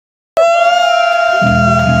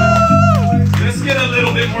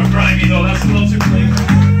go. That's a little too clean.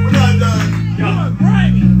 We're not done. Yeah.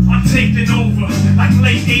 I'm taking over like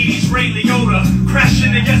late 80s Ray Liotta,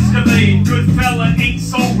 crashing the Escalade. Good fella ain't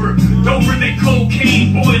sober, doper than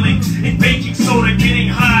cocaine boiling in baking soda, getting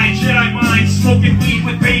high. Jedi mind, smoking weed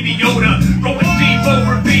with Baby Yoda, going deep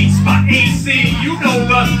over beats by AC. You know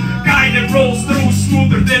the guy that rolls through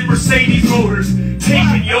smoother than Mercedes motors,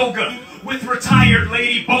 taking yoga with retired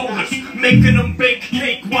lady bowlers, making them bake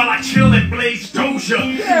cake while I chill and blaze Doja.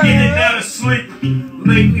 In and out of sleep,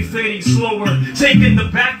 lately fading slower, taking the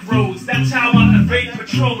back roads, that's how I evade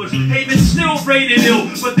patrollers. Haven still rated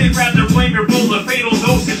ill, but they'd rather blame your bowl of fatal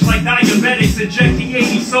dosage like diabetics injecting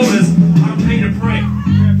 80 sodas. I don't pay to pray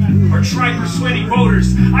or try persuading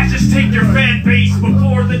voters. I just take your fan base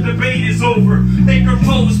before the debate is over. Make her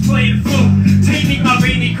pose playing flute, taming my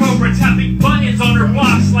baby cobra, tapping buttons on her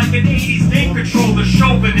box like an 80s game controller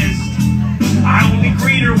chauvinist. I only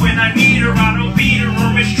greet her when I need her. I don't beat her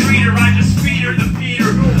or mistreat her. I just feed her the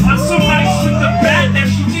Peter. I'm so nice with the bat that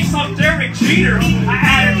she thinks I'm Derek Jeter. I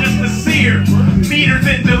add her just to see her, meaner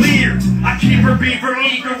than the leader. I keep her beaver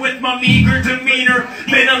eager with my meager demeanor,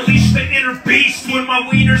 then unleash the inner beast when my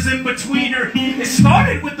wiener's in between her. It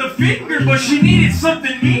started with the finger, but she needed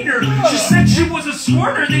something meaner. She said she was a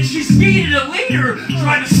squirter, then she skeeted a leader.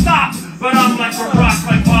 Tried to stop, but I'm like a rock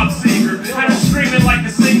like Bob Seger. Had her screaming like a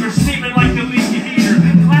singer, steaming like a leaky heater.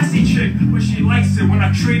 Classy chick, but she likes it when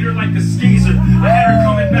I treat her like a skeezer. I had her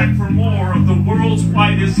coming back for more of the world's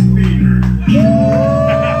whitest wiener.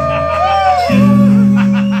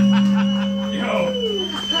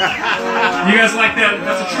 You guys like that?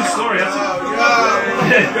 That's a true story. That's a...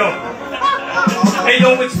 Go. Hey,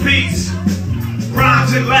 yo, it's Beats.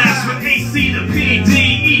 Rhymes and laughs with AC to PD.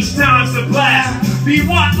 Each time's a blast.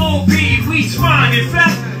 BYOB, we's fine. In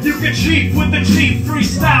fact, you can cheat with the cheap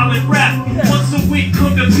freestyle and rap. Once a week,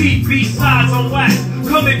 come to beat, B-sides on wax.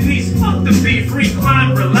 Come in peace, fuck the beef,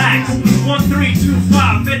 recline, relax.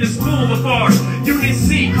 1325 Venice Boulevard. Unit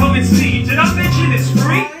C, come and see. Did I mention it's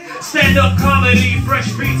free? Stand-up comedy,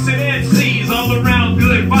 fresh beats and MCs, all around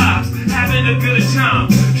good vibes, having a good time.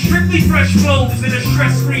 Strictly fresh flows in a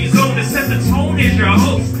stress-free zone to set the tone is your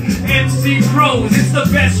host, MC Pros. It's the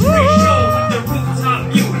best free show with the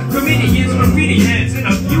rooftop view. Comedians, graffiti heads, and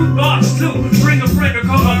a few thoughts too. Bring a friend or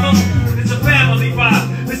call alone, it's a family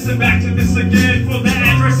vibe. Listen back to this again for the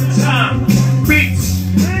address and time. Beats,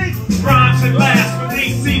 rhymes and laughs with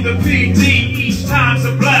AC the PD, each time's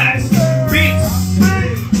a blast. Beats,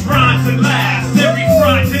 rhymes and laughs every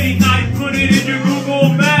Friday night, put it in your Google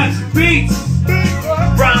Maps. Beats,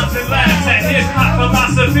 rhymes and laughs at hip-hop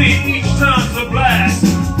philosophy, each time's a blast.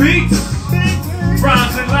 Beats,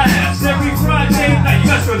 rhymes and laughs every Friday night. You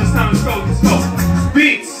guys know this time, let's go, let's go.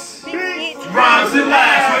 Beats, rhymes and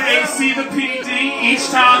laughs with AC the PD, each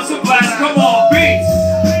time's a blast. Come on, beats,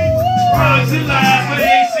 rhymes and laughs with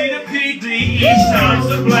AC the PD, each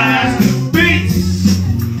time's a blast. Beats,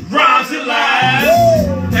 rhymes and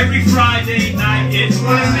laughs every Friday night, it's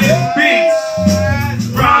what it beats.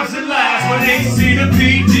 Rhymes and laughs when they see the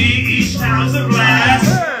PD, each time's a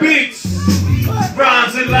blast. Beats,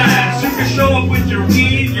 rhymes and laughs, you can show up with your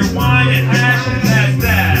weed.